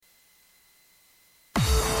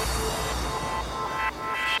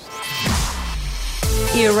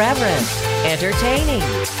Irreverent, entertaining,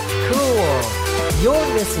 cool. You're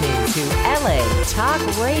listening to LA Talk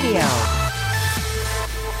Radio.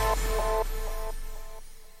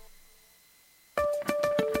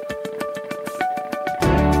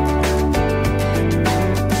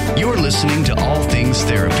 You're listening to All Things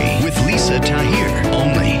Therapy with Lisa Tahir,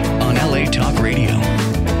 only on LA Talk Radio.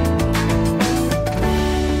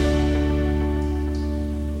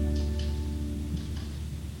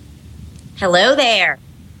 Hello there,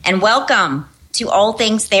 and welcome to All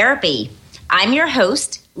Things Therapy. I'm your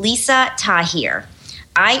host, Lisa Tahir.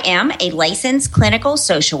 I am a licensed clinical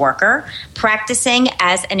social worker practicing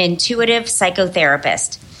as an intuitive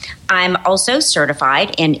psychotherapist. I'm also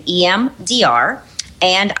certified in EMDR,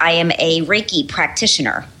 and I am a Reiki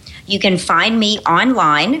practitioner. You can find me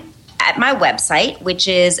online at my website, which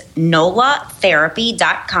is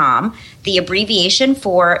nolatherapy.com, the abbreviation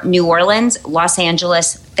for New Orleans, Los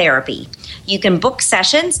Angeles Therapy. You can book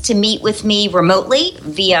sessions to meet with me remotely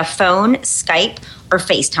via phone, Skype, or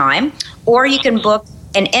FaceTime, or you can book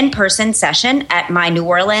an in-person session at my New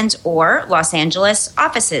Orleans or Los Angeles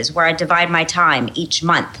offices where I divide my time each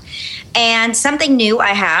month. And something new I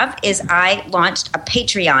have is I launched a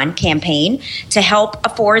Patreon campaign to help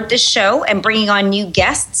afford this show and bringing on new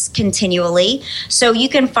guests continually. So you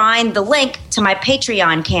can find the link to my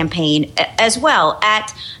Patreon campaign as well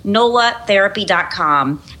at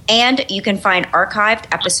nolatherapy.com. And you can find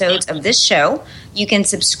archived episodes of this show. You can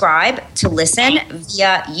subscribe to listen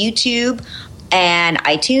via YouTube and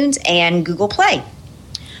iTunes and Google Play.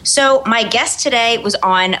 So my guest today was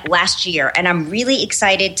on last year, and I'm really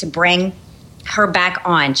excited to bring her back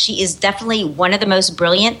on. She is definitely one of the most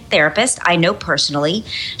brilliant therapists I know personally.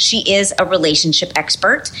 She is a relationship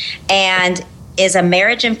expert and is a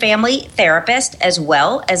marriage and family therapist as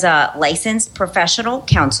well as a licensed professional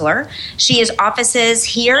counselor. She has offices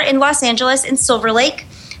here in Los Angeles in Silver Lake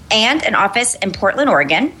and an office in Portland,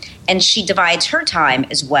 Oregon, and she divides her time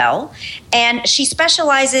as well. And she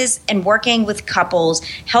specializes in working with couples,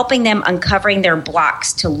 helping them uncovering their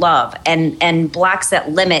blocks to love and blocks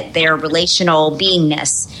that limit their relational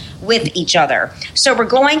beingness with each other. So we're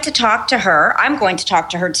going to talk to her. I'm going to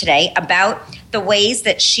talk to her today about the ways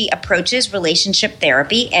that she approaches relationship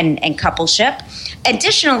therapy and coupleship.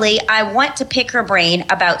 Additionally, I want to pick her brain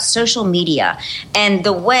about social media and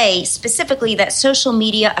the way specifically that social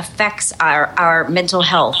media affects our mental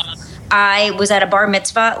health. I was at a bar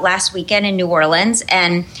mitzvah last weekend in New Orleans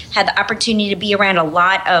and had the opportunity to be around a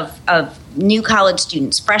lot of new college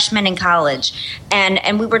students, freshmen in college.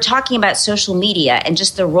 And we were talking about social media and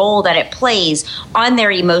just the role that it plays on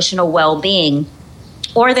their emotional well-being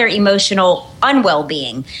or their emotional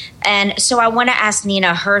unwell-being. And so I want to ask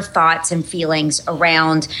Nina her thoughts and feelings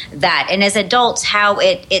around that. And as adults, how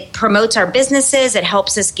it promotes our businesses. It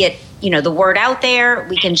helps us get, the word out there.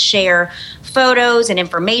 We can share photos and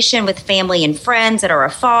information with family and friends that are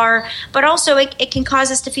afar. But also it can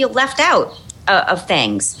cause us to feel left out of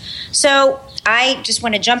things. So I just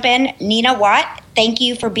want to jump in. Nina Watt, thank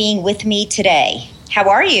you for being with me today. How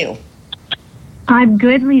are you? I'm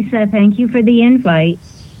good, Lisa. Thank you for the invite.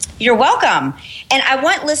 You're welcome. And I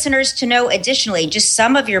want listeners to know additionally just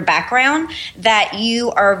some of your background, that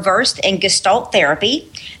you are versed in Gestalt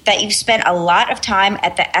therapy, that you've spent a lot of time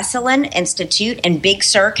at the Esalen Institute in Big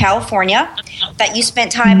Sur, California, that you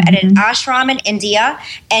spent time at an ashram in India,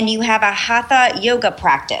 and you have a hatha yoga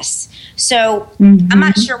practice. So I'm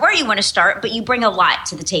not sure where you want to start, but you bring a lot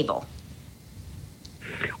to the table.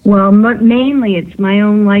 Well, mainly it's my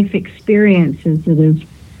own life experiences that have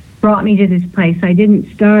brought me to this place. I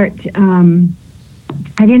didn't start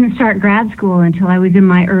grad school until I was in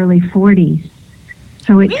my early 40s.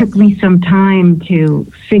 So it took me some time to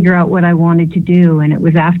figure out what I wanted to do, and it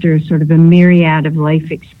was after sort of a myriad of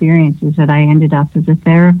life experiences that I ended up as a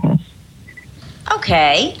therapist.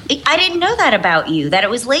 Okay. I didn't know that about you, that it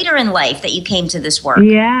was later in life that you came to this work.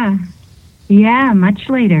 Yeah, much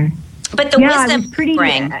later. But the wisdom you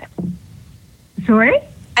bring. Sorry?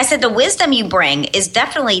 I said the wisdom you bring is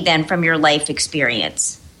definitely then from your life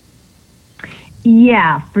experience.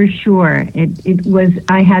 Yeah, for sure. It was,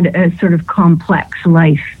 I had a sort of complex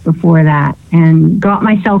life before that and got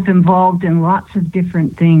myself involved in lots of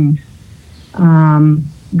different things,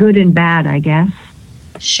 good and bad, I guess.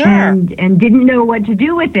 Sure. And didn't know what to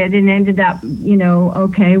do with it and ended up,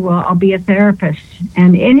 okay, well, I'll be a therapist.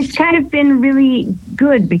 And it's kind of been really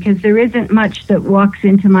good because there isn't much that walks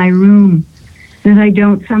into my room that I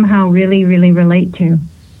don't somehow really, really relate to.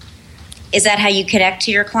 Is that how you connect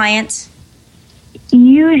to your clients?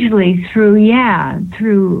 Usually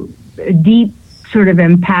through a deep sort of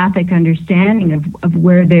empathic understanding of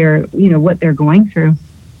where they're, what they're going through.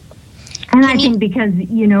 And I think because,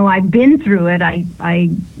 I've been through it, I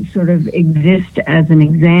sort of exist as an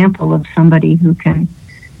example of somebody who can,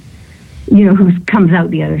 who comes out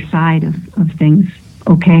the other side of things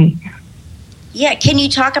okay. Yeah. Can you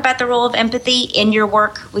talk about the role of empathy in your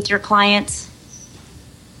work with your clients?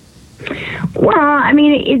 Well, I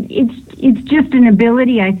mean, it's just an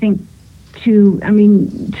ability, I think, to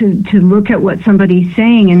look at what somebody's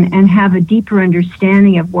saying and have a deeper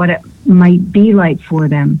understanding of what it might be like for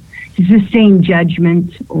them. To sustain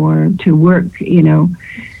judgment or to work, to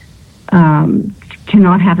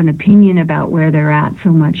not have an opinion about where they're at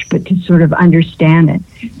so much, but to sort of understand it.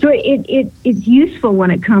 So it's useful when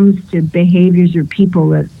it comes to behaviors or people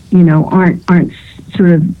that, aren't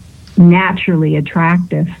sort of naturally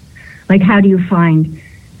attractive. Like, how do you find,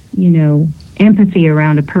 empathy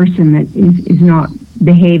around a person that is not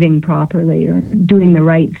behaving properly or doing the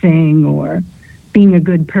right thing or being a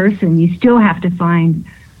good person? You still have to find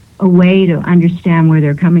a way to understand where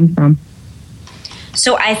they're coming from.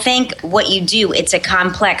 So I think what you do, it's a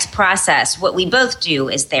complex process. What we both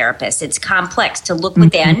do as therapists, it's complex to look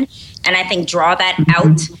within and I think draw that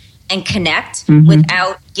out and connect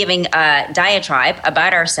without giving a diatribe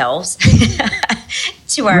about ourselves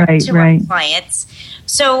to our clients.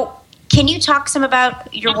 So can you talk some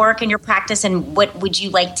about your work and your practice, and what would you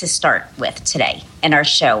like to start with today in our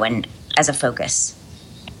show and as a focus?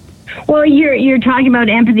 Well, you're talking about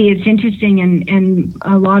empathy. It's interesting, and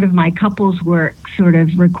a lot of my couples work sort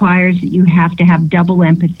of requires that you have to have double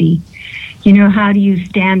empathy. How do you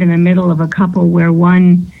stand in the middle of a couple where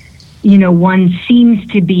one seems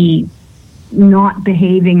to be not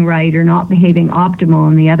behaving right or not behaving optimal,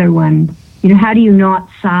 and the other one, how do you not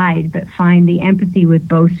side but find the empathy with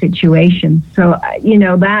both situations? So,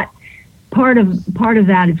 that part of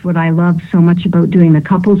that is what I love so much about doing the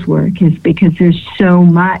couples work, is because there's so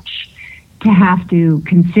much to have to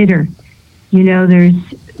consider. There's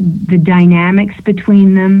the dynamics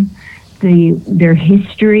between them, their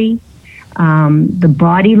history, the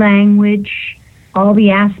body language, all the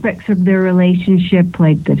aspects of their relationship,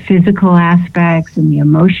 like the physical aspects and the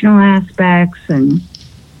emotional aspects, and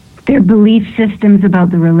their belief systems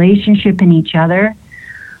about the relationship and each other.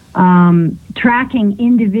 Tracking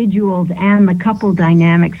individuals and the couple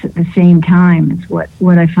dynamics at the same time is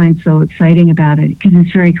what I find so exciting about it, because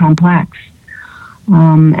it's very complex.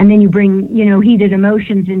 And then you bring, heated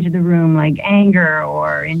emotions into the room, like anger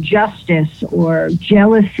or injustice or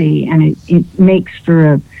jealousy, and it makes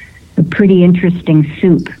for a pretty interesting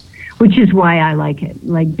soup, which is why I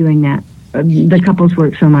like doing that, the couples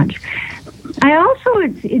work so much. I also,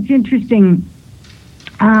 it's interesting,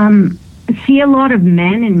 see a lot of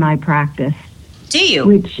men in my practice. Do you?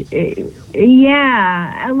 Which,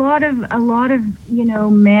 yeah, a lot of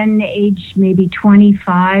men aged maybe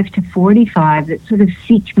 25 to 45 that sort of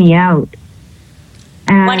seek me out.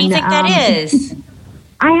 And, why do you think that is?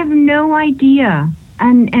 I have no idea,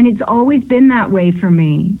 and it's always been that way for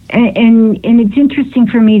me. And it's interesting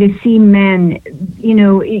for me to see men.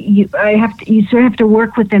 You sort of have to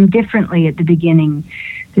work with them differently at the beginning.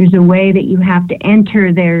 There's a way that you have to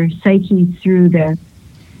enter their psyche through the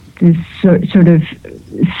sort of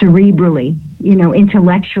cerebrally,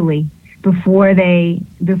 intellectually, before they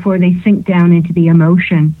sink down into the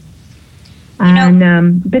emotion.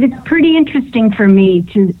 But it's pretty interesting for me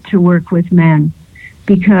to work with men,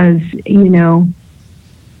 because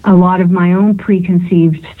a lot of my own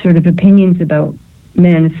preconceived sort of opinions about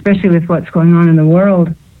men, especially with what's going on in the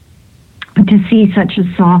world, but to see such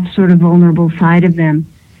a soft, sort of vulnerable side of them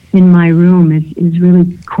in my room is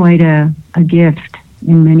really quite a gift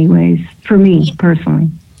in many ways, for me personally.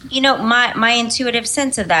 My intuitive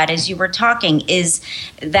sense of that, as you were talking, is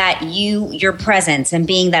that your presence, and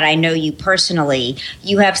being that I know you personally,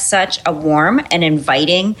 you have such a warm and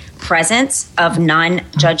inviting presence of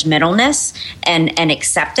non-judgmentalness and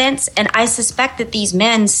acceptance. And I suspect that these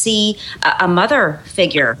men see a mother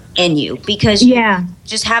figure in you, because you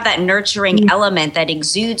just have that nurturing element that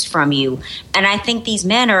exudes from you. And I think these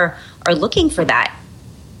men are looking for that.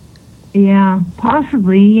 Yeah,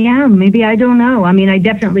 possibly. Yeah, maybe. I don't know. I mean, I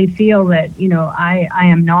definitely feel that, I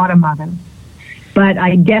am not a mother, but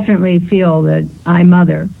I definitely feel that I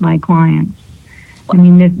mother my clients. I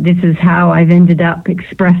mean, this is how I've ended up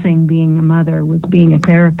expressing being a mother, with being a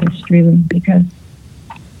therapist, really, because...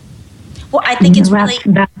 Well, I think it's really...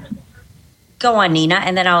 Go on, Nina,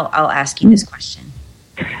 and then I'll ask you this question.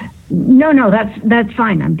 No, that's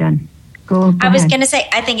fine. I'm done. Go I was ahead. going to say,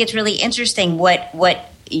 I think it's really interesting what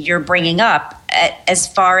you're bringing up as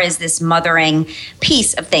far as this mothering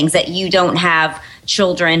piece of things, that you don't have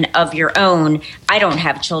children of your own. I don't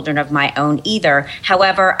have children of my own either.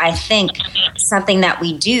 However, I think something that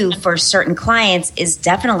we do for certain clients is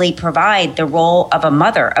definitely provide the role of a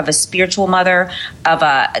mother, of a spiritual mother, of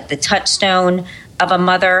the touchstone of a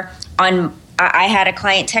mother. I had a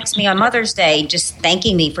client text me on Mother's Day just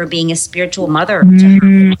thanking me for being a spiritual mother to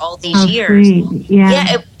her all these years. Sweet.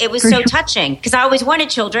 Yeah, it was so touching because I always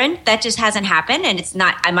wanted children. That just hasn't happened, and it's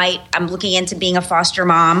not. I'm looking into being a foster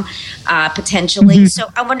mom potentially.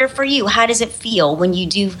 So I wonder for you, how does it feel when you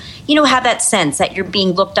do, have that sense that you're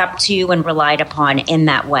being looked up to and relied upon in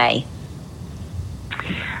that way?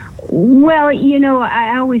 Well,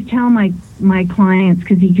 I always tell my clients,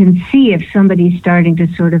 because you can see if somebody's starting to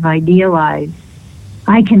sort of idealize.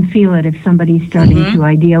 I can feel it if somebody's starting to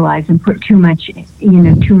idealize and put too much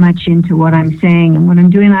into what I'm saying and what I'm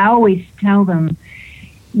doing. I always tell them,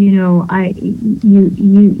 you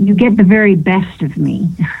get the very best of me.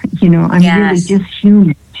 I'm really just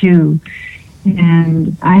human too.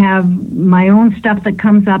 And I have my own stuff that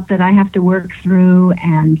comes up that I have to work through,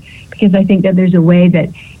 and because I think that there's a way that,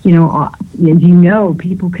 as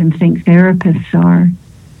people can think therapists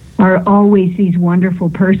are always these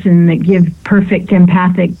wonderful person that give perfect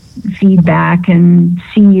empathic feedback and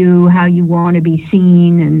see you how you want to be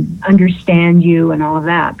seen and understand you and all of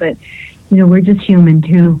that. But, we're just human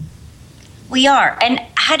too. We are. And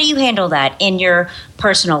how do you handle that in your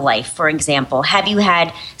personal life, for example? Have you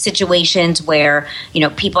had situations where,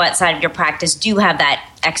 people outside of your practice do have that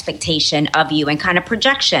expectation of you and kind of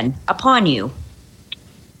projection upon you?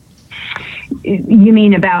 You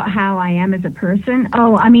mean about how I am as a person?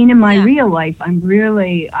 Oh, I mean, in my real life, I'm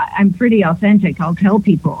pretty authentic. I'll tell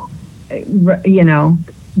people,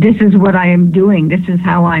 this is what I am doing. This is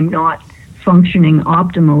how I'm not functioning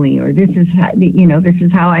optimally, or this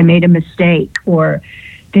is how I made a mistake, or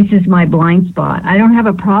this is my blind spot. I don't have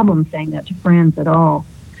a problem saying that to friends at all.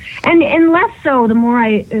 And less so, the more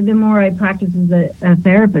I practice as a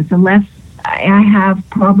therapist, the less I have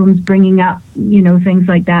problems bringing up, things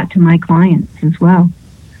like that to my clients as well.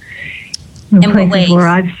 In places where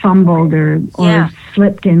I've fumbled or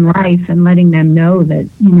slipped in life, and letting them know that,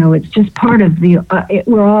 it's just part of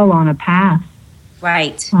we're all on a path.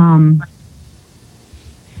 Right.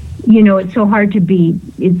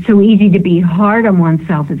 It's so easy to be hard on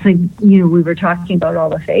oneself. It's like, we were talking about all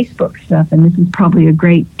the Facebook stuff, and this is probably a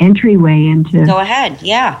great entryway into... Go ahead,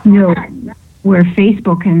 yeah. Where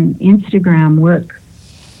Facebook and Instagram work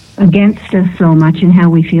against us so much and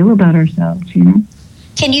how we feel about ourselves, Can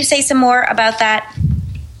you say some more about that?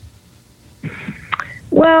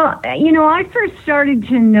 Well, I first started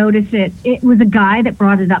to notice it. It was a guy that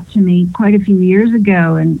brought it up to me quite a few years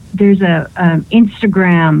ago, and there's a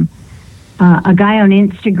Instagram, a guy on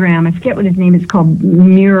Instagram. I forget what his name is, called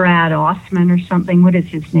Murad Osman or something. What is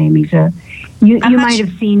his name? He's you might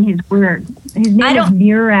have seen his work. His name is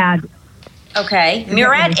Murad. Okay,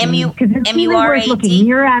 Murad, M-U-R-A-D.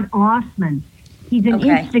 Murad Osman. He's an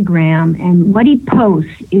Instagram, and what he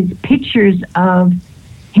posts is pictures of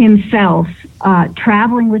himself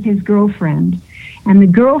traveling with his girlfriend, and the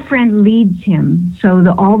girlfriend leads him. So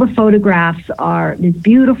all the photographs are this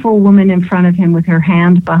beautiful woman in front of him with her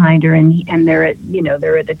hand behind her, and they're at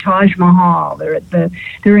the Taj Mahal,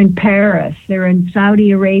 they're in Paris, they're in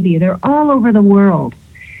Saudi Arabia, they're all over the world,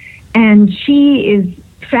 and she is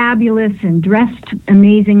fabulous and dressed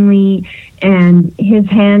amazingly, and his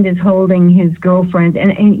hand is holding his girlfriend,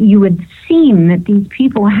 and you would seem that these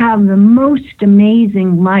people have the most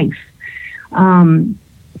amazing life. And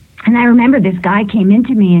I remember this guy came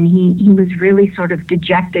into me, and he was really sort of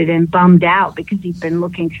dejected and bummed out because he'd been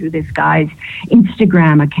looking through this guy's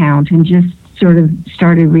Instagram account and just sort of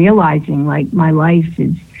started realizing, like, my life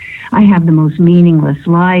is, I have the most meaningless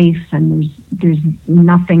life, and there's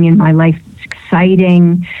nothing in my life that's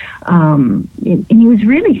exciting. And he was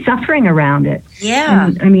really suffering around it. Yeah.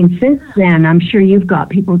 And, I mean, since then, I'm sure you've got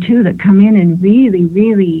people too that come in and really,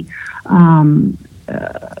 really,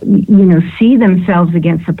 see themselves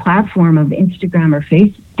against the platform of Instagram or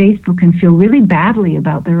Facebook and feel really badly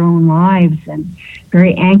about their own lives and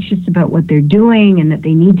very anxious about what they're doing, and that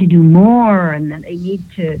they need to do more, and that they need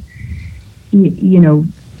to,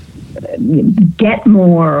 get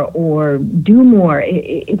more or do more.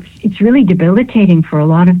 It's really debilitating for a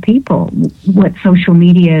lot of people what social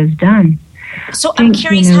media has done. So I'm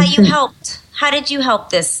curious how you helped. How did you help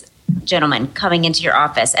this gentleman coming into your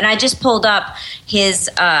office? And I just pulled up his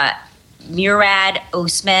Murad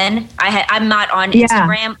Osman. I'm not on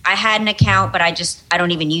Instagram. I had an account, but I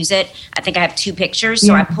don't even use it. I think I have 2 pictures.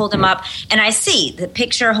 So I pulled him up, and I see the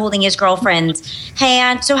picture holding his girlfriend's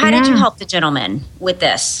hand. So how did you help the gentleman with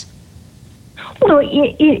this? Well,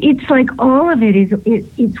 it's like all of it is.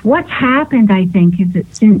 It's what's happened. I think is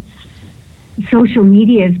that since social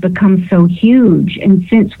media has become so huge, and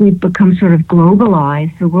since we've become sort of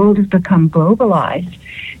globalized, the world has become globalized.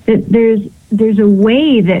 That there's a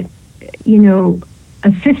way that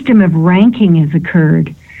a system of ranking has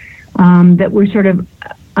occurred that we're sort of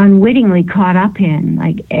unwittingly caught up in.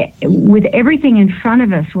 Like with everything in front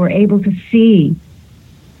of us, we're able to see,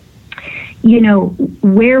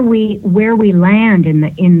 where we land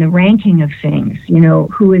in the ranking of things.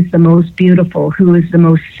 Who is the most beautiful, who is the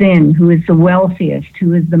most thin, who is the wealthiest,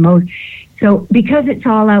 who is the most. So because it's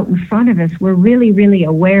all out in front of us, we're really, really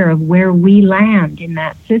aware of where we land in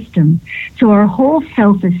that system. So our whole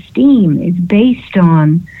self-esteem is based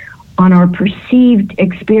on our perceived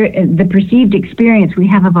experience, the perceived experience we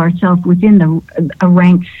have of ourselves within a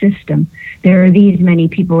ranked system. There are these many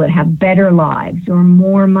people that have better lives or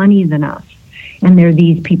more money than us, and there are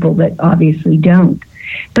these people that obviously don't.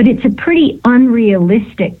 But it's a pretty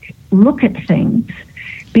unrealistic look at things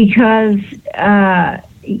because, our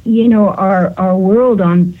world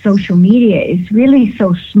on social media is really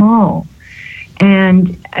so small.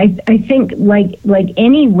 And I think like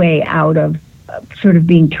any way out of sort of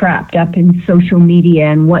being trapped up in social media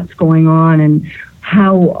and what's going on and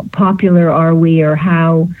how popular are we, or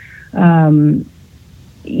how any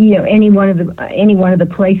one of the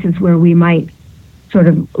places where we might sort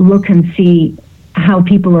of look and see how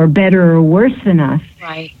people are better or worse than us.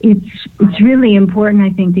 Right. It's really important,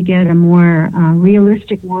 I think, to get a more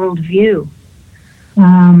realistic worldview,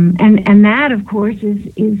 and that, of course,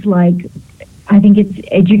 is like, I think it's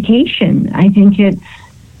education. I think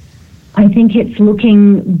it's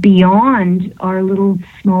looking beyond our little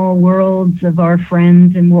small worlds of our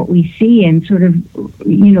friends and what we see, and sort of,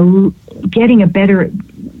 getting a bigger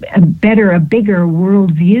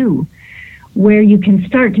worldview, where you can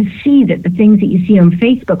start to see that the things that you see on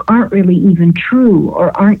Facebook aren't really even true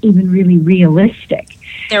or aren't even really realistic.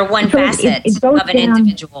 They're one facet of an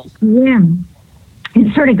individual. Yeah.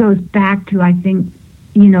 It sort of goes back to, I think,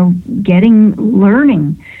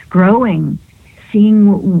 learning, growing,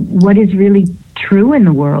 seeing what is really true in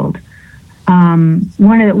the world.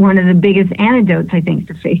 One of the biggest antidotes, I think,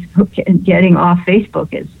 to Facebook and getting off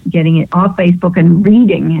Facebook is getting it off Facebook and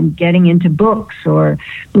reading and getting into books or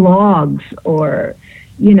blogs or,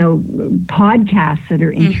 podcasts that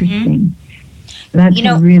are interesting. That's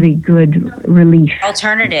a really good relief.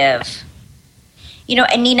 Alternative.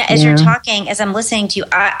 And Nina, as you're talking, as I'm listening to you,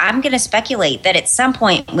 I'm going to speculate that at some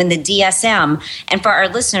point when the DSM, and for our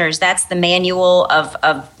listeners, that's the manual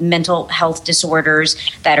of mental health disorders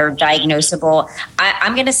that are diagnosable,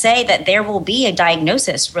 I'm going to say that there will be a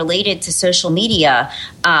diagnosis related to social media,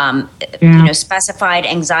 specified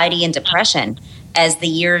anxiety and depression as the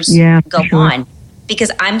years go on.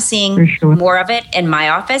 Because I'm seeing more of it in my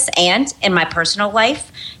office and in my personal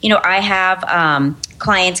life. I have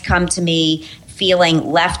clients come to me feeling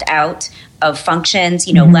left out of functions,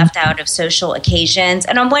 left out of social occasions.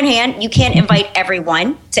 And on one hand, you can't invite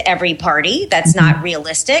everyone to every party. That's not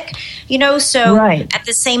realistic, so at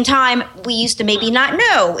the same time, we used to maybe not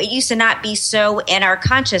know. It used to not be so in our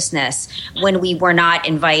consciousness when we were not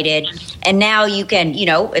invited. And now you can,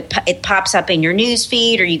 it pops up in your news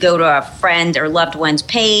feed, or you go to a friend or loved one's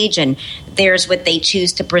page and there's what they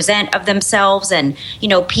choose to present of themselves. And,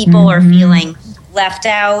 people are feeling left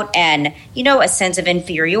out and, a sense of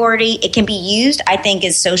inferiority. It can be used, I think,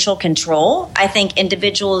 as social control. I think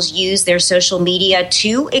individuals use their social media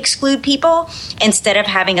to exclude people instead of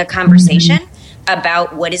having a conversation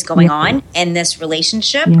about what is going on in this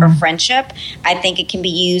relationship or friendship. I think it can be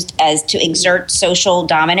used as to exert social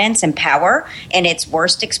dominance and power in its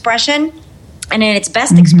worst expression. And in its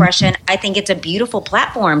best expression, I think it's a beautiful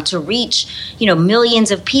platform to reach,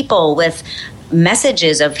 millions of people with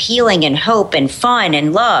messages of healing and hope and fun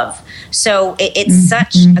and love. So it's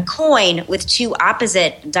such a coin with two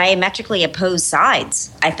opposite, diametrically opposed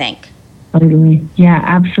sides, I think. Totally. Yeah,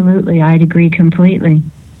 absolutely. I'd agree completely.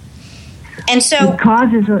 And so it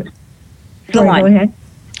causes a... Go on. Go ahead.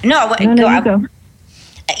 No, go.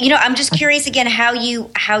 I'm just curious again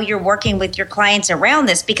how you're working with your clients around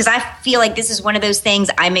this, because I feel like this is one of those things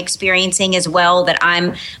I'm experiencing as well, that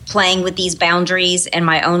I'm playing with these boundaries in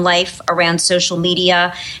my own life around social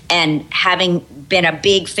media. And having been a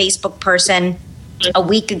big Facebook person a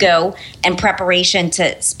week ago in preparation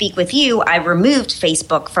to speak with you, I removed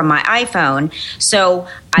Facebook from my iPhone. So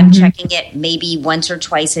I'm checking it maybe once or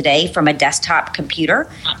twice a day from a desktop computer,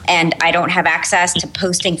 and I don't have access to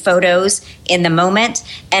posting photos in the moment.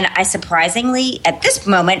 And I surprisingly, at this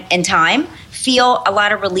moment in time, feel a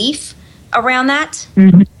lot of relief around that.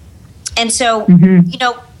 And so,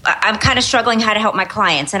 I'm kind of struggling how to help my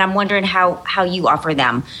clients, and I'm wondering how you offer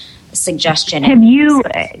them a suggestion. Has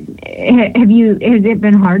it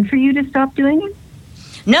been hard for you to stop doing it?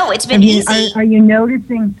 No, it's been easy. Are you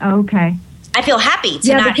noticing? Oh, okay. I feel happy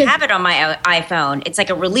to not have it on my iPhone. It's like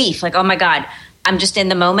a relief. Like, oh my God, I'm just in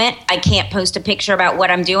the moment. I can't post a picture about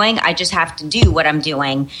what I'm doing. I just have to do what I'm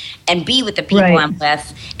doing and be with the people I'm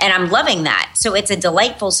with. And I'm loving that. So it's a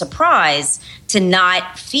delightful surprise to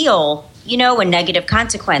not feel, a negative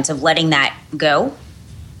consequence of letting that go.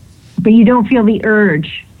 But you don't feel the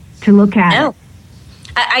urge to look at it.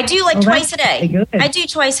 I do twice a day. Good. I do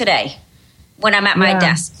twice a day when I'm at my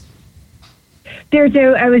desk.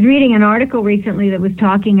 I was reading an article recently that was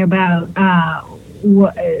talking about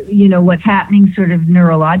what's happening sort of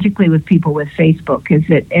neurologically with people with Facebook is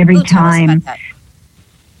that every time that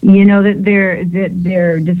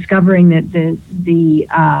they're discovering that the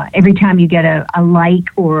every time you get a like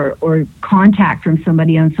or contact from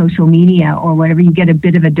somebody on social media or whatever, you get a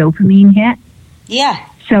bit of a dopamine hit. Yeah.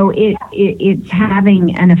 So it's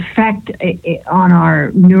having an effect on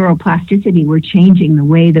our neuroplasticity. We're changing the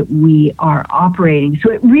way that we are operating.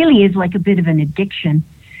 So it really is like a bit of an addiction.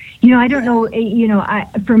 I don't know.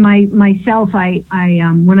 For myself, I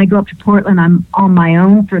when I go up to Portland, I'm on my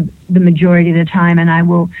own for the majority of the time, and I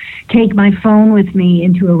will take my phone with me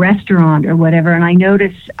into a restaurant or whatever. And I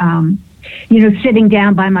notice, sitting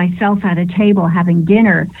down by myself at a table having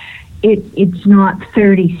dinner. It's not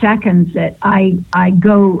 30 seconds that I'll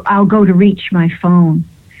go to reach my phone,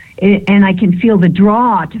 and I can feel the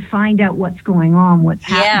draw to find out what's going on, what's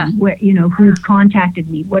happening, where, who's contacted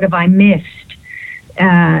me, what have I missed,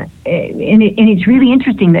 and it's really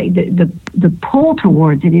interesting that the pull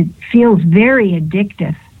towards it feels very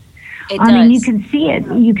addictive. I mean, you can see it.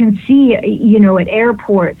 You can see, at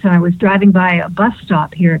airports. And I was driving by a bus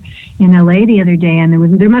stop here in LA the other day,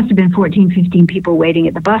 and there must have been 14, 15 people waiting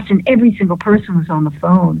at the bus, and every single person was on the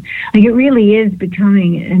phone. Like, it really is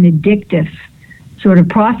becoming an addictive sort of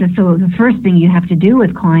process. So the first thing you have to do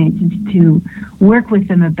with clients is to work with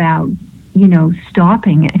them about,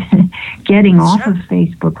 stopping it, getting off of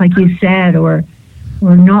Facebook, like you said, or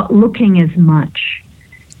not looking as much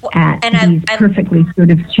at these perfectly sort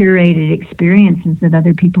of curated experiences that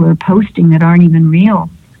other people are posting that aren't even real.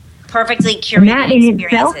 Perfectly curated experiences. And that in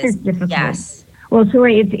itself is difficult. Yes. Well,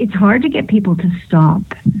 sorry, it's hard to get people to stop.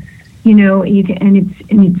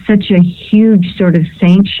 It's such a huge sort of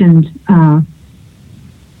sanctioned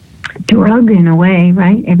drug in a way,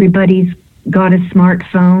 right? Everybody's got a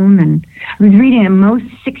smartphone, and I was reading that most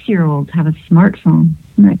 6-year-olds have a smartphone.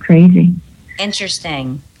 Isn't that crazy?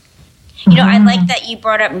 Interesting. I like that you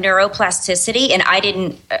brought up neuroplasticity, and I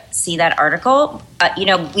didn't see that article.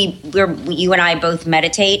 You and I both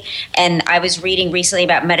meditate, and I was reading recently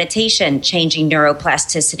about meditation changing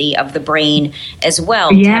neuroplasticity of the brain as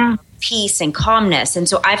well. Yeah. To have peace and calmness. And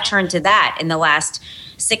so I've turned to that in the last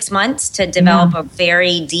 6 months to develop a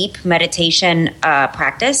very deep meditation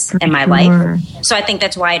practice in my life. So I think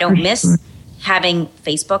that's why I don't miss having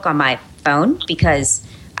Facebook on my phone, because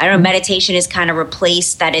I don't know, meditation has kind of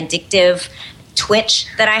replaced that addictive twitch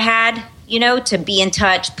that I had, to be in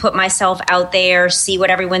touch, put myself out there, see what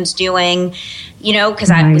everyone's doing, because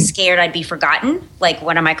I was scared I'd be forgotten. Like,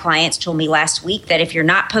 one of my clients told me last week that if you're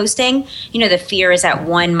not posting, the fear is that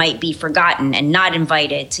one might be forgotten and not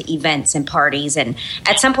invited to events and parties. And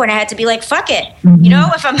at some point I had to be like, fuck it.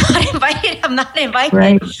 If I'm not invited, I'm not invited.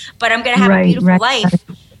 Right. But I'm going to have a beautiful life.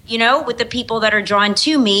 With the people that are drawn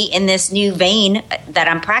to me in this new vein that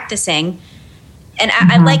I'm practicing. And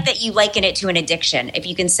I like that you liken it to an addiction. If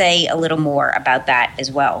you can say a little more about that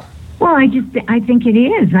as well. Well, I think it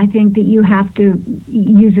is. I think that you have to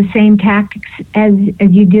use the same tactics as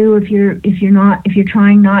you do if you're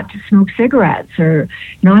trying not to smoke cigarettes or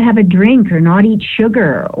not have a drink or not eat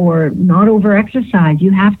sugar or not over-exercise.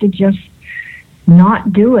 You have to just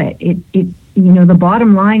not do it. The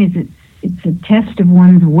bottom line is it's a test of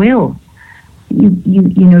one's will.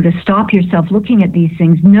 To stop yourself looking at these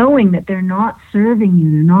things, knowing that they're not serving you,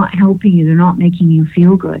 they're not helping you, they're not making you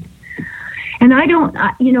feel good. And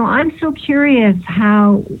I'm so curious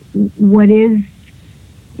why is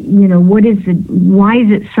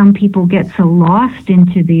it some people get so lost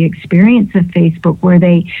into the experience of Facebook where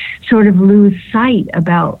they sort of lose sight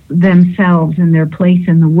about themselves and their place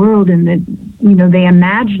in the world, and that, they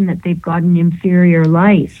imagine that they've got an inferior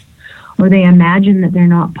life, or they imagine that they're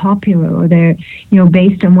not popular, or they're,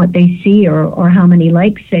 based on what they see or how many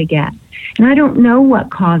likes they get. And I don't know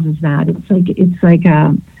what causes that. It's like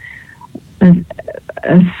a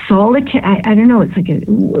solitary, I don't know. It's like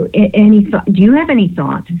any thought. Do you have any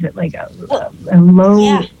thoughts? Is it like a low?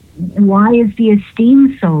 Yeah. Why is the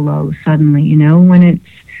esteem so low suddenly? When it's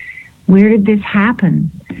Where did this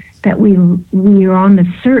happen? That we are on the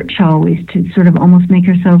search always to sort of almost make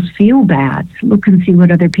ourselves feel bad. Look and see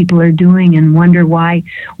what other people are doing and wonder why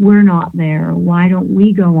we're not there. Or why don't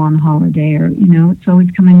we go on holiday? Or, it's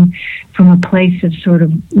always coming from a place of sort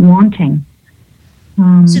of wanting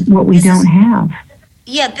what we don't have.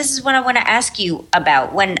 Yeah, this is what I want to ask you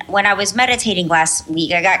about. When I was meditating last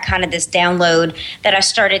week, I got kind of this download that I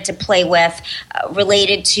started to play with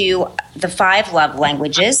related to the 5 love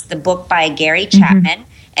languages, the book by Gary Chapman. Mm-hmm.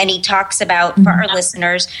 And he talks about, for our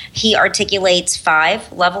listeners, he articulates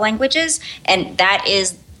 5 love languages, and that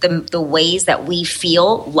is the ways that we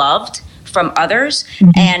feel loved from others.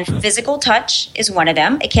 Mm-hmm. And physical touch is one of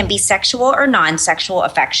them. It can be sexual or non-sexual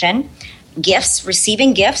affection. Gifts,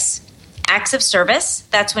 receiving gifts. Acts of service,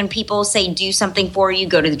 that's when people say do something for you,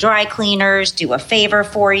 go to the dry cleaners, do a favor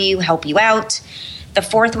for you, help you out. The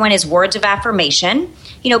 4th one is words of affirmation,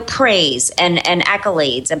 praise and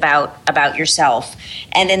accolades about yourself.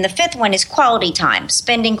 And then the 5th one is quality time,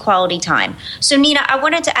 spending quality time. So Nina, I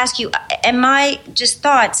wanted to ask you, and my just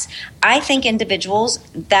thoughts, I think individuals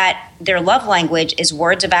that their love language is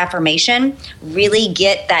words of affirmation really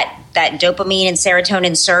get that dopamine and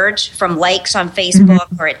serotonin surge from likes on Facebook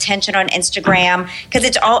or attention on Instagram, because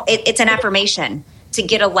it's an affirmation to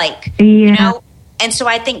get a like, And so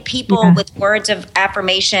I think people with words of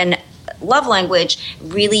affirmation love language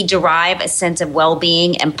really derive a sense of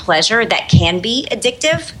well-being and pleasure that can be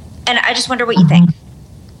addictive. And I just wonder what you think.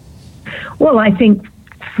 Well, I think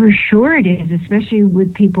for sure it is, especially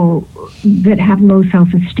with people that have low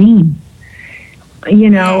self-esteem.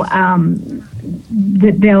 That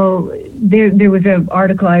there was an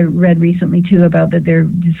article I read recently too about that they're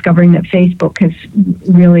discovering that Facebook is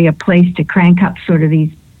really a place to crank up sort of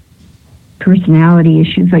these personality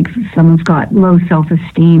issues. Like if someone's got low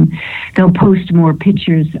self-esteem, they'll post more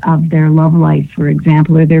pictures of their love life, for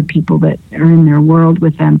example, or their people that are in their world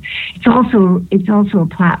with them. It's also a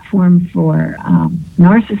platform for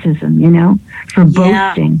narcissism, for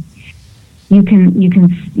boasting. You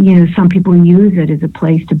can, some people use it as a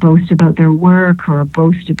place to boast about their work or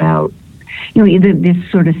boast about,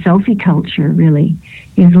 this sort of selfie culture really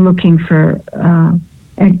is looking for,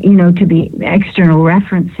 to be external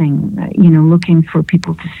referencing, looking for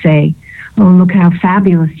people to say, oh, look how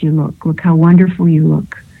fabulous you look how wonderful you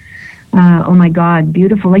look. Oh my God,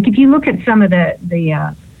 beautiful. Like if you look at some of the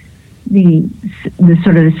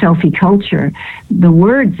sort of the selfie culture, the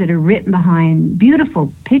words that are written behind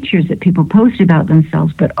beautiful pictures that people post about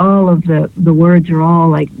themselves, but all of the words are all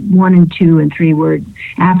like 1 and 2 and 3 word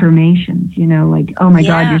affirmations, like, oh my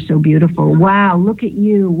God, you're so beautiful. Wow, look at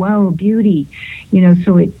you. Wow, beauty.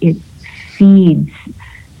 So it feeds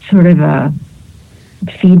sort of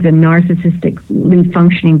feeds a narcissistically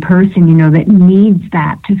functioning person, that needs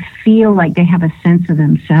that to feel like they have a sense of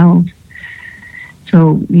themselves.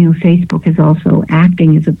 So, Facebook is also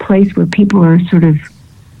acting as a place where people are sort of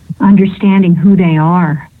understanding who they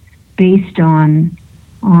are based on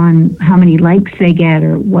how many likes they get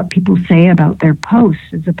or what people say about their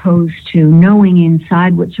posts, as opposed to knowing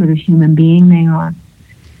inside what sort of human being they are.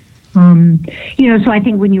 So I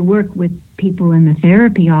think when you work with people in the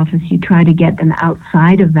therapy office, you try to get them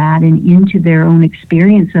outside of that and into their own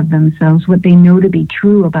experience of themselves, what they know to be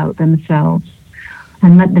true about themselves,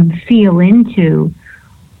 and let them feel into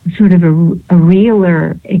sort of a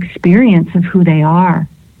realer experience of who they are,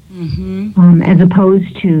 as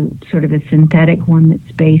opposed to sort of a synthetic one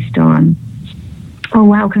that's based on, oh,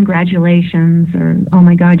 wow, congratulations, or, oh,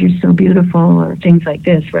 my God, you're so beautiful, or things like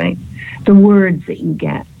this, right? The words that you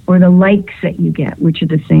get, or the likes that you get, which are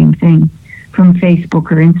the same thing from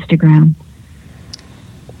Facebook or Instagram.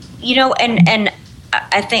 And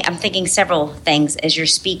I'm thinking several things as you're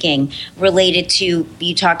speaking related to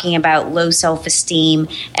you talking about low self-esteem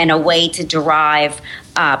and a way to derive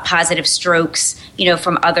positive strokes,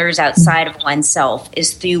 from others outside of oneself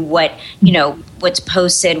is through what's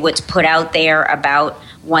posted, what's put out there about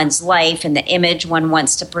one's life and the image one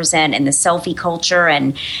wants to present in the selfie culture,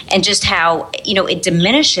 and just how, it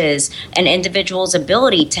diminishes an individual's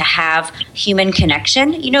ability to have human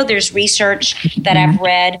connection. There's research that I've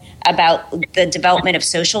read about the development of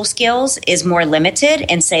social skills is more limited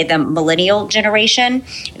in, say, the millennial generation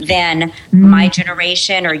than my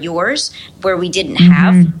generation or yours, where we didn't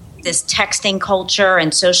have this texting culture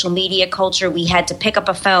and social media culture. We had to pick up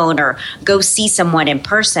a phone or go see someone in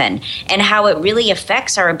person, and how it really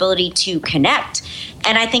affects our ability to connect.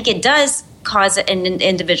 And I think it does cause an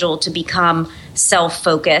individual to become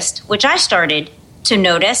self-focused, which I started to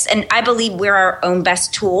notice. And I believe we're our own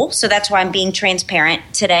best tool. So that's why I'm being transparent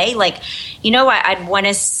today. Like, I'd want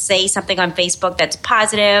to say something on Facebook that's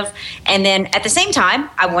positive. And then at the same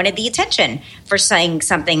time, I wanted the attention for saying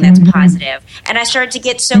something that's positive. And I started to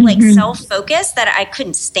get so self-focused that I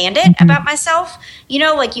couldn't stand it about myself.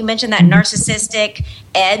 Like you mentioned that narcissistic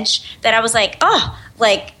edge that I was like,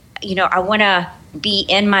 I want to be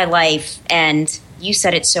in my life. And you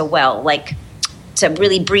said it so well, like, to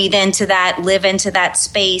really breathe into that, live into that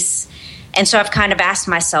space. And so I've kind of asked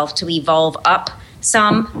myself to evolve up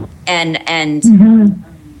some. And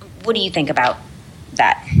what do you think about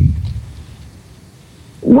that?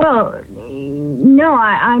 Well, no,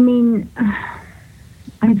 I mean,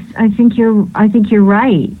 I think you're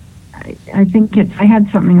right. I think I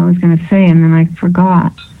had something I was going to say and then I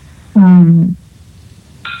forgot.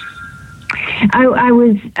 I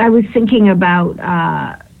was thinking about,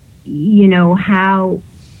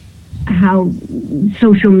 how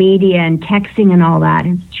social media and texting and all that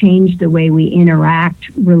has changed the way we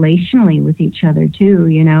interact relationally with each other too.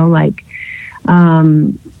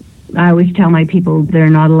 I always tell my people they're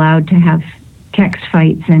not allowed to have text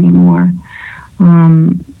fights anymore.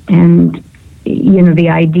 And the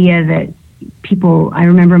idea that people, I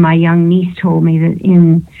remember my young niece told me that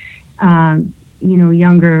in,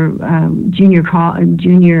 younger junior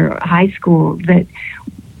high school, that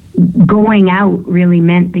going out really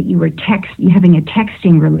meant that you were having a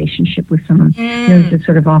texting relationship with someone. This is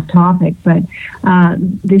sort of off topic, but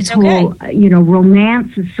this whole,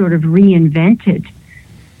 romance is sort of reinvented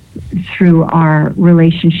through our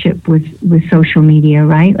relationship with social media,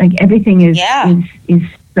 right? Like everything is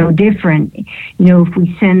so different. If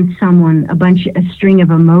we send someone a string of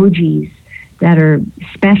emojis that are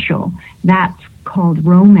special, that's called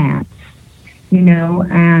romance.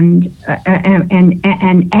 And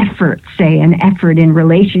effort, say an effort in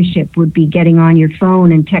relationship would be getting on your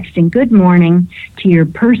phone and texting good morning to your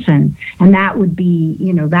person. And that would be,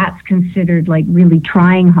 that's considered like really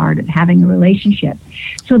trying hard at having a relationship.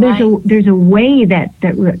 So there's a way that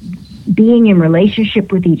being in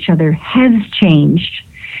relationship with each other has changed.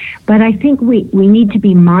 But I think we need to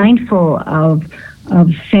be mindful of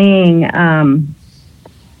saying,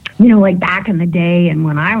 like back in the day and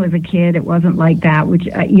when I was a kid, it wasn't like that, which,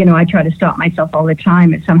 I try to stop myself all the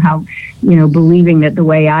time at somehow, believing that the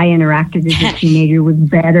way I interacted as a teenager was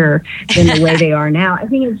better than the way they are now. I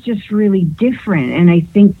think it's just really different. And I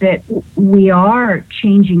think that we are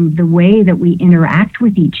changing the way that we interact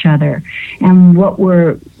with each other and what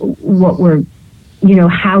we're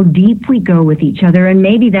how deep we go with each other. And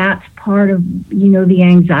maybe that's part of, the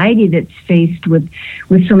anxiety that's faced with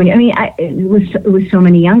so many, with so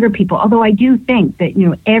many younger people. Although I do think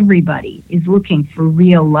that, everybody is looking for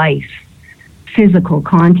real life, physical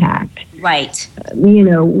contact. Right.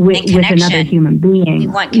 With another human being. We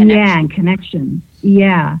want connection. Yeah, and connection.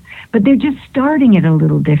 Yeah. But they're just starting it a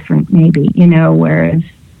little different, maybe, whereas,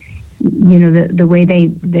 the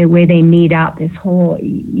way they meet up, this whole,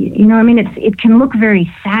 it can look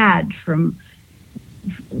very sad from,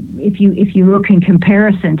 if you look in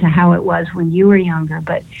comparison to how it was when you were younger,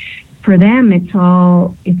 but for them, it's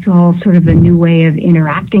all sort of a new way of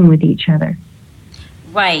interacting with each other.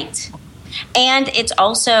 Right. And it's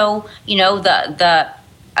also, the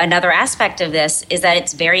another aspect of this is that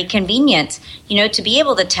it's very convenient, to be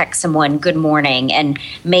able to text someone good morning and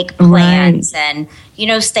make plans and,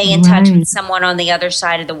 stay in touch with someone on the other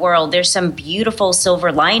side of the world. There's some beautiful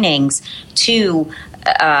silver linings to,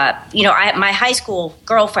 my high school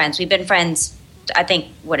girlfriends, we've been friends, I think,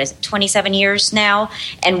 27 years now.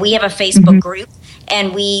 And we have a Facebook group.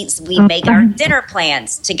 And we make our dinner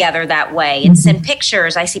plans together that way and send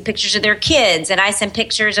pictures. I see pictures of their kids and I send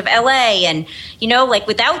pictures of LA. And,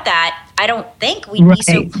 without that, I don't think we'd be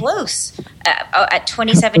so close at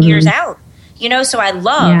 27 years out. So I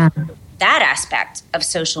love that aspect of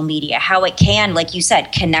social media, how it can, like you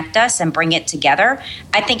said, connect us and bring it together.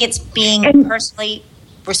 I think it's being personally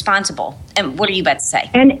responsible. And what are you about to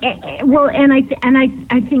say? I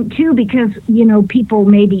think too, because, people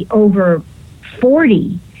maybe over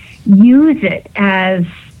 40 use it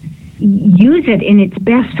in its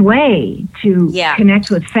best way to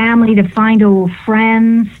connect with family, to find old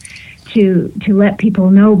friends, to let people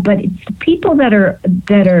know. But it's the people that are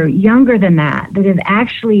younger than that have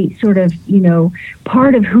actually sort of,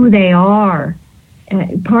 part of who they are,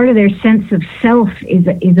 part of their sense of self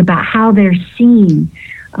is about how they're seen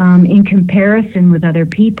in comparison with other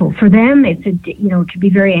people. For them, it can be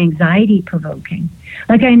very anxiety provoking.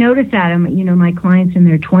 Like I noticed that, my clients in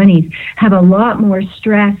their 20s have a lot more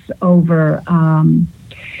stress over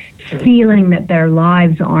feeling that their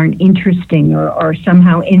lives aren't interesting or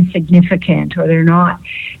somehow insignificant, or they're not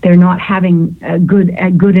having a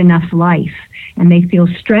good enough life, and they feel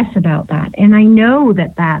stress about that. And I know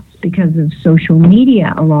that that's because of social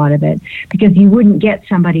media, a lot of it, because you wouldn't get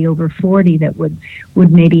somebody over 40 that would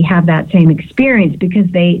maybe have that same experience, because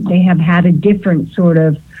they have had a different sort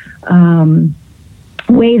of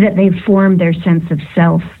way that they've formed their sense of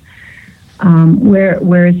self.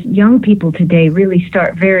 Whereas young people today really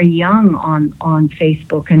start very young on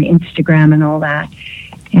Facebook and Instagram and all that,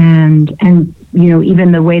 and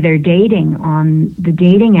even the way they're dating on the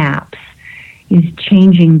dating apps is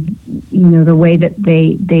changing. The way that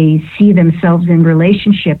they see themselves in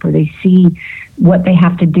relationship, or they see what they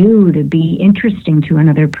have to do to be interesting to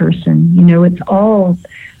another person. It's all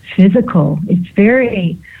physical. It's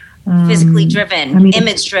very physically driven,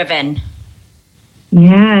 image driven.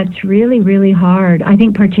 Yeah, it's really, really hard. I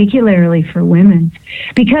think particularly for women,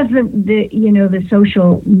 because the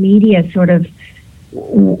social media sort of,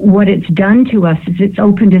 what it's done to us is it's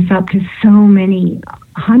opened us up to so many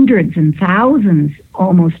hundreds and thousands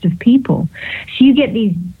almost of people. So you get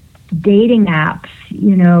these dating apps,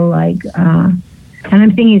 and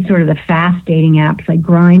I'm thinking sort of the fast dating apps like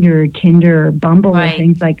Grindr or Tinder or Bumble, right, or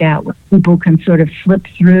things like that, where people can sort of flip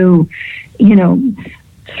through,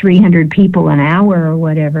 300 people an hour or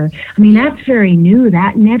whatever. I mean, that's very new.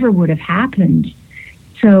 That never would have happened.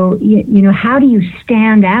 So, how do you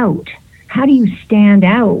stand out? How do you stand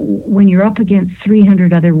out when you're up against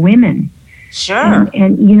 300 other women? Sure.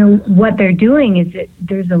 And what they're doing is that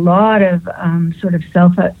there's a lot of sort of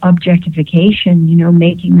self-objectification,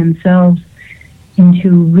 making themselves into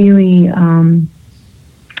really, how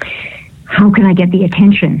can I get the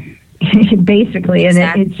attention? Basically,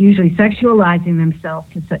 exactly. And it's usually sexualizing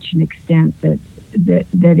themselves to such an extent that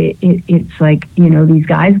it's like, these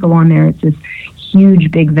guys go on there. It's this huge,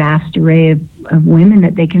 big, vast array of women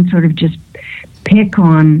that they can sort of just pick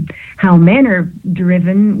on how men are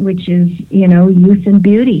driven, which is, youth and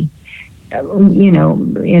beauty. At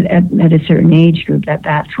a certain age group,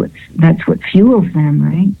 that's what fuels them,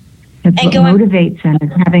 right? That's what motivates them,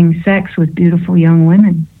 is having sex with beautiful young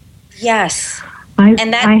women. Yes.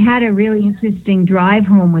 I had a really interesting drive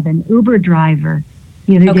home with an Uber driver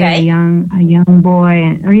the other day, a young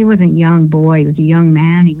boy, or he wasn't a young boy, he was a young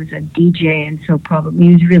man. He was a DJ, and so probably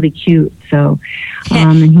he was really cute. So,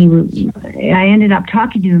 I ended up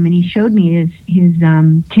talking to him, and he showed me his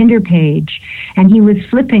Tinder page, and he was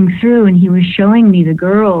flipping through, and he was showing me the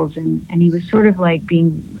girls, and he was sort of like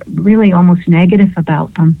being really almost negative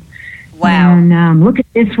about them. Wow. And look at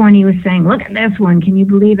this one, he was saying, look at this one, can you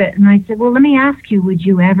believe it? And I said, well, let me ask you, would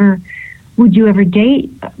you ever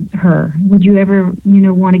date her? Would you ever,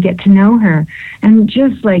 want to get to know her? And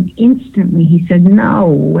just like instantly he said, no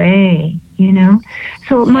way,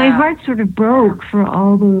 So my heart sort of broke for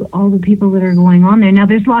all the people that are going on there. Now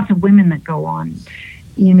there's lots of women that go on,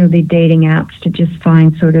 the dating apps to just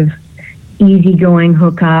find sort of easygoing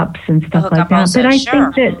hookups and stuff like that. Also,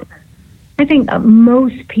 but I think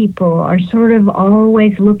most people are sort of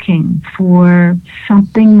always looking for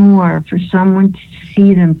something more, for someone to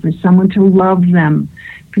see them, for someone to love them,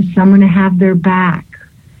 for someone to have their back.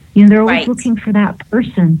 They're always looking for that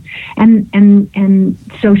person. And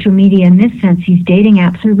social media, in this sense, these dating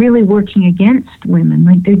apps are really working against women.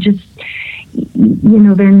 Like they're just,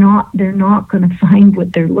 they're not going to find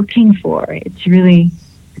what they're looking for. It's really,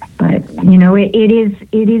 but it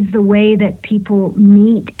is the way that people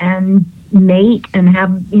meet and mate and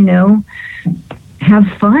have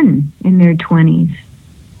fun in their 20s,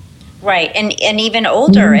 right, and even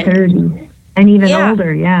older, and 30s, and even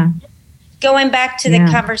older. Going back to the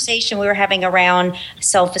conversation we were having around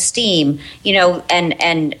self-esteem,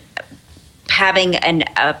 and having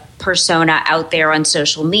a persona out there on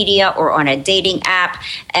social media or on a dating app,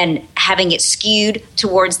 and having it skewed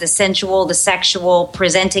towards the sensual, the sexual,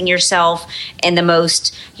 presenting yourself in the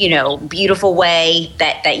most, beautiful way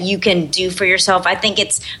that you can do for yourself. I think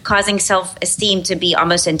it's causing self-esteem to be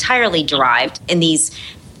almost entirely derived in these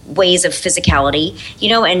ways of physicality,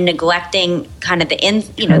 and neglecting kind of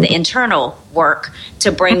the internal work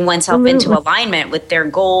to bring oneself into alignment with their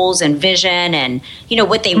goals and vision and,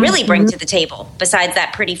 what they really bring to the table besides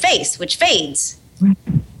that pretty face, which fades.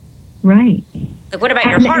 Right. Like, what about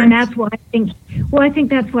your heart? And that's why I think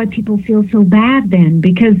that's why people feel so bad then,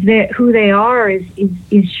 because who they are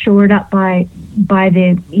is shored up by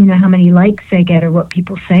the, how many likes they get or what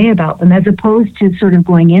people say about them, as opposed to sort of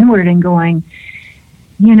going inward and going,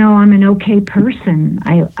 I'm an okay person.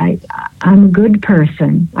 I'm a good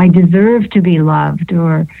person. I deserve to be loved,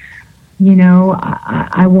 or,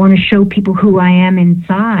 I want to show people who I am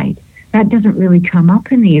inside. that doesn't really come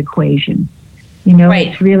up in the equation. You know, Right.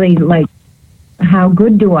 It's really like, how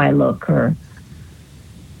good do I look, or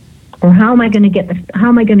how am I going to get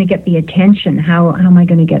the attention? How am I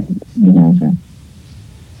going to get, you know,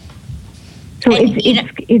 so And,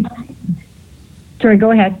 it's sorry,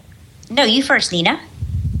 go ahead. No, you first, Nina.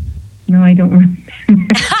 No, I don't remember.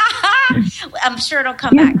 I'm sure it'll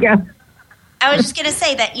come back. Yeah. I was just going to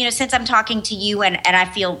say that, you know, since I'm talking to you and I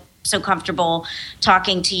feel so comfortable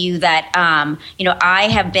talking to you that, you know, I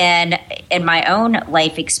have been in my own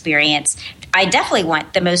life experience. I definitely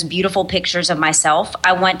want the most beautiful pictures of myself.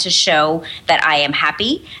 I want to show that I am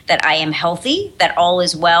happy, that I am healthy, that all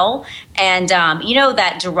is well. And, you know,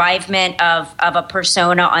 that derivement of a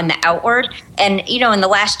persona on the outward. And, you know, in the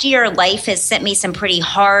last year, life has sent me some pretty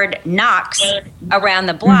hard knocks around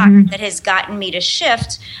the block that has gotten me to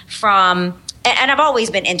shift from, and I've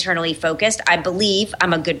always been internally focused. I believe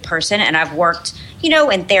I'm a good person, and I've worked, you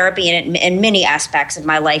know, in therapy and in many aspects of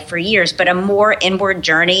my life for years, but a more inward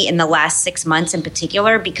journey in the last 6 months in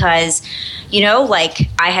particular, because, you know, like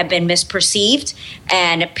I have been misperceived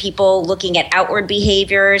and people looking at outward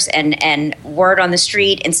behaviors and word on the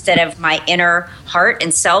street instead of my inner heart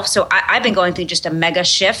and self. So I've been going through just a mega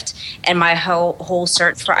shift in my whole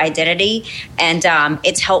search for identity. And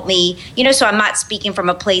it's helped me, you know, so I'm not speaking from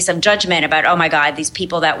a place of judgment about, oh my God, these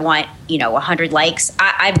people that want, you know, 100 likes.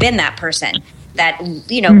 I've been that person that,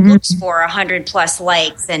 you know, looks for 100 plus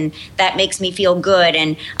likes, and that makes me feel good.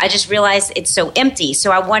 And I just realized it's so empty.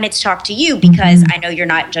 So I wanted to talk to you because I know you're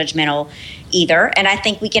not judgmental either. And I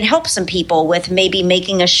think we can help some people with maybe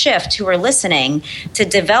making a shift who are listening to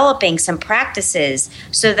developing some practices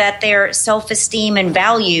so that their self-esteem and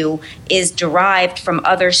value is derived from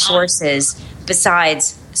other sources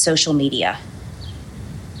besides social media.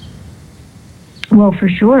 Well, for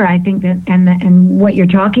sure, I think that, and what you're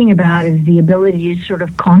talking about is the ability to sort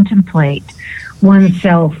of contemplate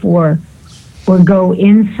oneself, or go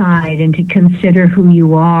inside and to consider who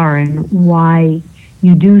you are and why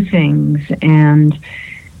you do things, and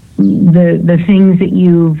the things that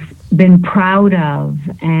you've been proud of,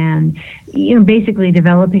 and, you know, basically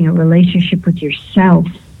developing a relationship with yourself.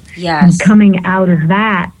 Yes. And coming out of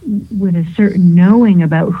that with a certain knowing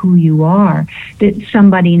about who you are, that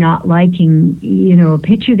somebody not liking, you know, a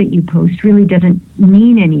picture that you post really doesn't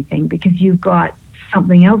mean anything because you've got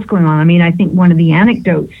something else going on. I mean, I think one of the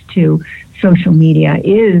anecdotes to social media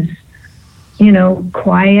is, you know,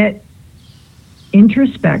 quiet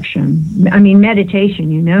introspection. I mean,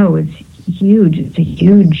 meditation, you know, is huge. It's a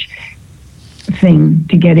huge thing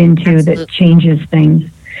to get into. Absolutely. That changes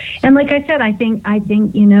things. And like I said, I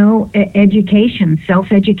think you know, education,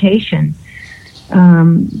 self-education,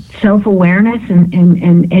 self-awareness,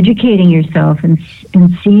 and educating yourself and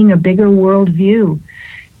seeing a bigger world view.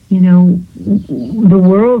 You know, the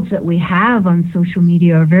worlds that we have on social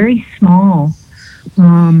media are very small.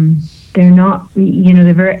 They're not, you know,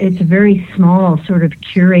 it's a very small sort of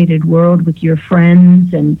curated world with your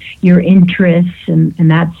friends and your interests, and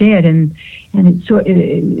that's it. And it's so,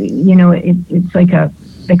 you know, it's like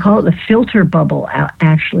they call it the filter bubble,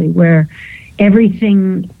 actually, where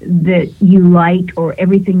everything that you like or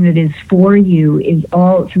everything that is for you is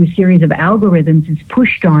all through a series of algorithms is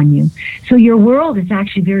pushed on you. So your world is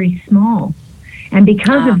actually very small. And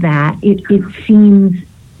because of that, it seems,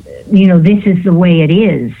 you know, this is the way it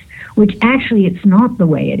is, which actually it's not the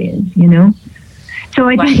way it is, you know? So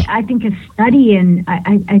I think a study, and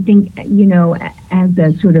I think, you know, as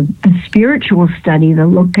a sort of a spiritual study,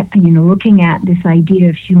 looking at this idea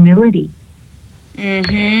of humility.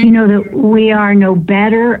 You know, that we are no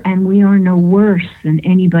better and we are no worse than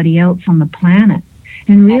anybody else on the planet.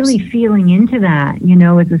 And really feeling into that, you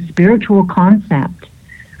know, as a spiritual concept,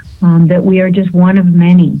 that we are just one of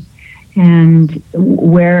many. And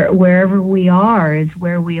wherever we are is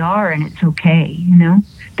where we are, and it's okay, you know?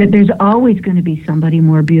 That there's always going to be somebody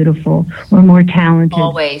more beautiful or more talented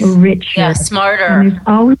or richer, smarter. And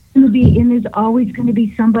there's always going to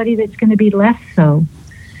be somebody that's going to be less so.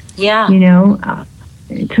 Yeah, you know,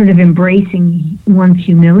 sort of embracing one's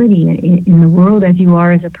humility in the world as you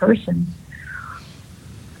are as a person.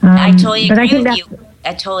 I totally agree with you.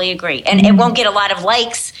 I totally agree, and it won't get a lot of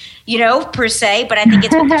likes, you know, per se. But I think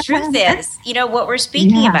it's what the truth is. You know what we're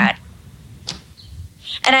speaking about.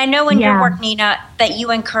 And I know in your work, Nina, that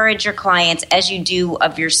you encourage your clients, as you do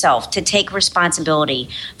of yourself, to take responsibility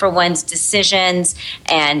for one's decisions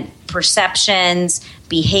and perceptions,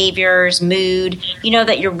 behaviors, mood. You know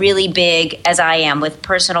that you're really big, as I am, with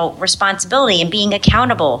personal responsibility and being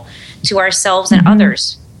accountable to ourselves and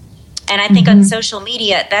others. And I think on social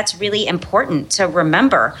media, that's really important to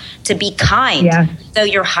remember, to be kind, though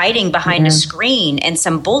you're hiding behind a screen and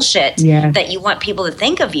some bullshit that you want people to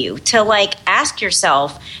think of you, to like ask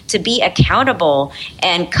yourself to be accountable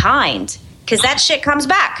and kind, because that shit comes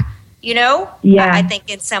back, you know? I think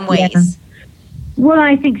in some ways. Yeah. Well,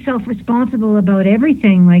 I think self-responsible about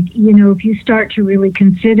everything. Like, you know, if you start to really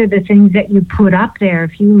consider the things that you put up there,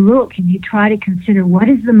 if you look and you try to consider what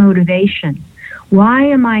is the motivation? Why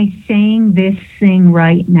am I saying this thing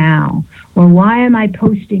right now? Or why am I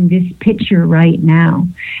posting this picture right now?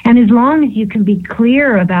 And as long as you can be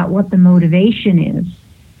clear about what the motivation is,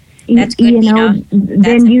 that's good,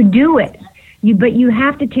 then you do it. But you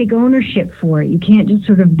have to take ownership for it. You can't just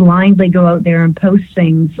sort of blindly go out there and post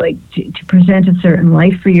things like to present a certain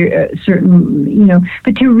life for your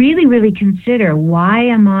but to really, really consider, why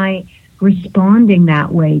am I responding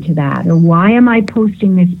that way to that? Or why am I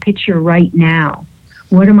posting this picture right now?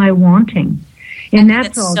 What am I wanting? And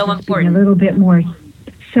that's all so just important. being a little bit more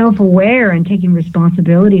self-aware and taking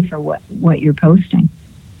responsibility for what you're posting.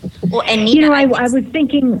 Well, and Nina, I was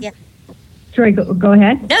thinking... Yeah. Sorry, go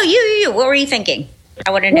ahead. No, you. What were you thinking?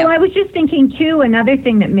 I want to know. Well, I was just thinking, too, another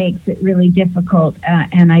thing that makes it really difficult,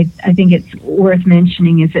 and I think it's worth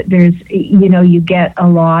mentioning, is that there's, you get a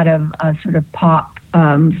lot of sort of pop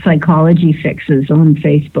psychology fixes on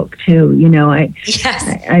Facebook, too.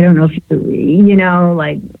 I don't know if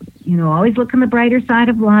always look on the brighter side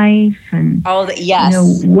of life, and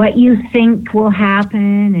what you think will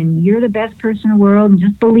happen, and you're the best person in the world, and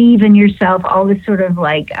just believe in yourself. All this sort of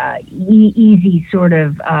like easy sort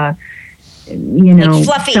of like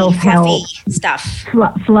self-help stuff,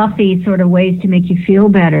 fluffy sort of ways to make you feel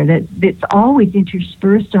better. That's always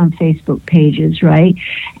interspersed on Facebook pages, right?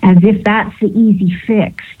 As if that's the easy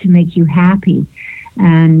fix to make you happy.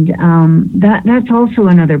 And that's also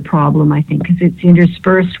another problem, I think, because it's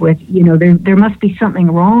interspersed with, there must be something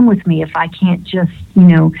wrong with me if I can't just,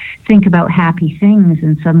 think about happy things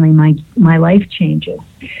and suddenly my life changes.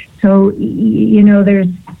 So, there's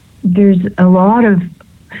just a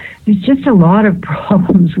lot of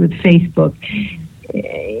problems with Facebook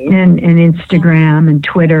and Instagram and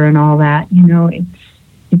Twitter and all that.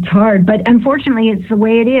 It's hard, but unfortunately, it's the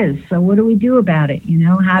way it is. So what do we do about it?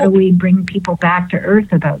 How do we bring people back to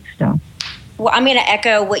earth about stuff? Well, I'm going to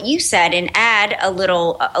echo what you said and add a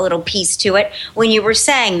little piece to it. When you were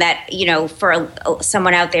saying that, for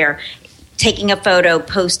someone out there taking a photo,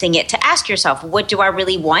 posting it, to ask yourself, what do I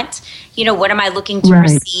really want? What am I looking to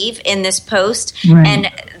receive in this post? Right. And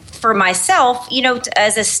for myself,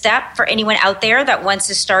 as a step for anyone out there that wants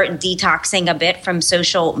to start detoxing a bit from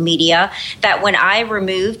social media, that when I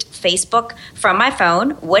removed Facebook from my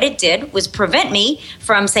phone, what it did was prevent me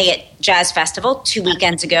from, say, at Jazz Festival 2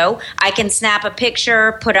 weekends ago, I can snap a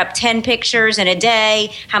picture, put up 10 pictures in a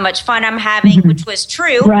day, how much fun I'm having, which was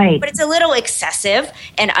true, but it's a little excessive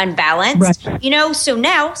and unbalanced, So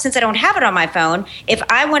now, since I don't have it on my phone, if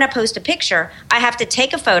I want to post a picture, I have to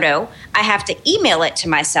take a photo, I have to email it to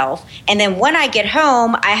myself, and then when I get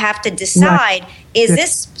home, I have to decide, is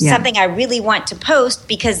this something I really want to post?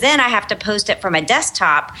 Because then I have to post it from a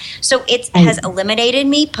desktop. So it has eliminated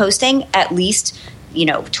me posting at least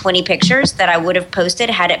 20 pictures that I would have posted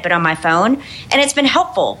had it been on my phone. And it's been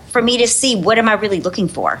helpful for me to see, what am I really looking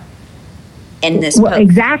for in this post?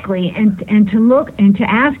 Exactly. And to look and to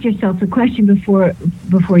ask yourself the question before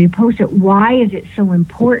you post it, why is it so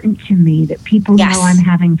important to me that people know I'm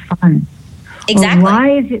having fun? Exactly. Or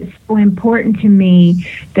why is it so important to me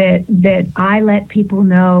that I let people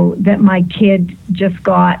know that my kid just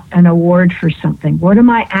got an award for something? What am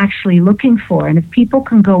I actually looking for? And if people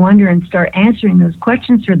can go under and start answering those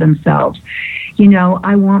questions for themselves,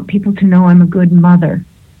 I want people to know I'm a good mother,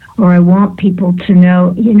 or I want people to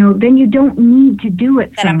know, then you don't need to do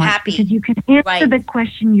it that so I'm much, happy. because you can answer the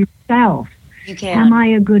question yourself. You can. Am I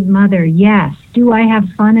a good mother? Yes. Do I have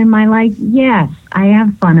fun in my life? Yes, I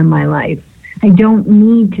have fun in my life. I don't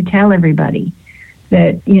need to tell everybody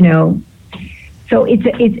that, so it's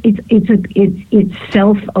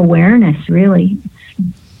self-awareness, really.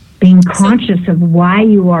 Being conscious of why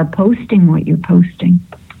you are posting what you're posting.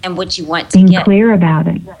 And what you want to get. Being clear about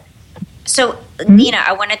it. So, Nina,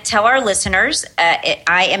 I want to tell our listeners,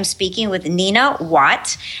 I am speaking with Nina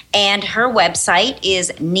Watt, and her website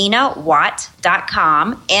is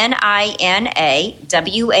ninawatt.com,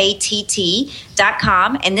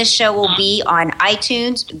 NINAWATT.com, and this show will be on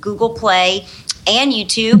iTunes, Google Play, and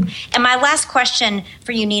YouTube. And my last question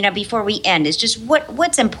for you, Nina, before we end, is just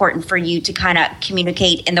what's important for you to kind of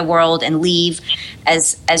communicate in the world and leave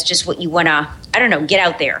as just what you want to, get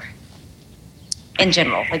out there? In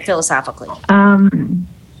general, like philosophically.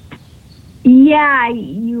 Yeah,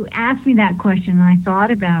 you asked me that question, and I thought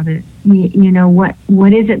about it.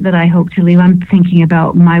 What is it that I hope to leave? I'm thinking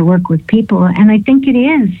about my work with people, and I think it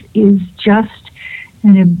is just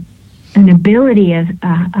an ability,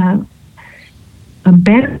 a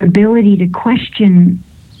better ability to question.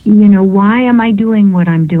 Why am I doing what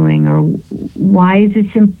I'm doing, or why is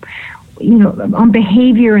this? On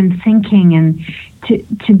behavior and thinking, and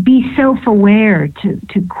to be self-aware,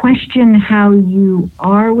 to question how you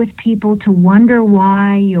are with people, to wonder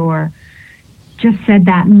why you're just said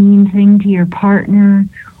that mean thing to your partner,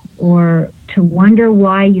 or to wonder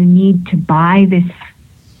why you need to buy this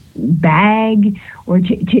bag, or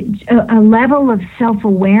a level of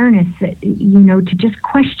self-awareness that, to just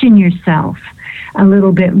question yourself a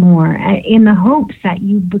little bit more in the hopes that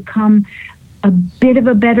you become a bit of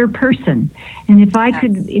a better person. And if I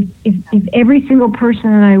could, if every single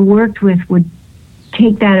person that I worked with would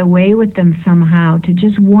take that away with them somehow, to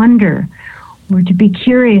just wonder or to be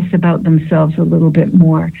curious about themselves a little bit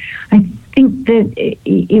more, I think that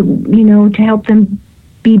to help them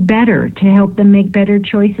be better, to help them make better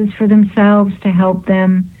choices for themselves, to help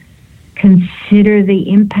them consider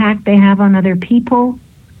the impact they have on other people.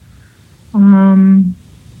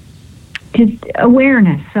 Just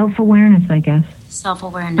awareness, self-awareness, I guess.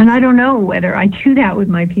 Self-awareness. And I don't know whether I do that with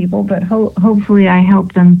my people, but hopefully I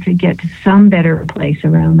help them to get to some better place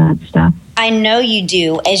around that stuff. I know you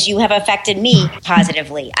do, as you have affected me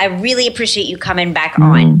positively. I really appreciate you coming back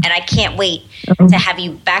on, and I can't wait to have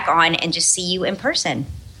you back on and just see you in person.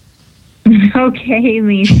 Okay,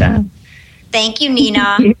 Lisa. Thank you,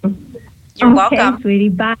 Nina. You're welcome. Sweetie.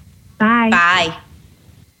 Bye. Bye. Bye.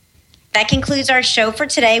 That concludes our show for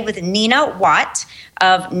today with Nina Watt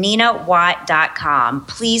of ninawatt.com.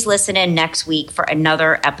 Please listen in next week for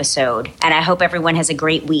another episode, and I hope everyone has a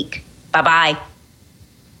great week. Bye-bye.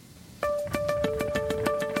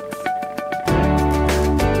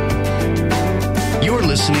 You're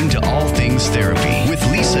listening to All Things Therapy with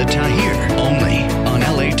Lisa Tahir.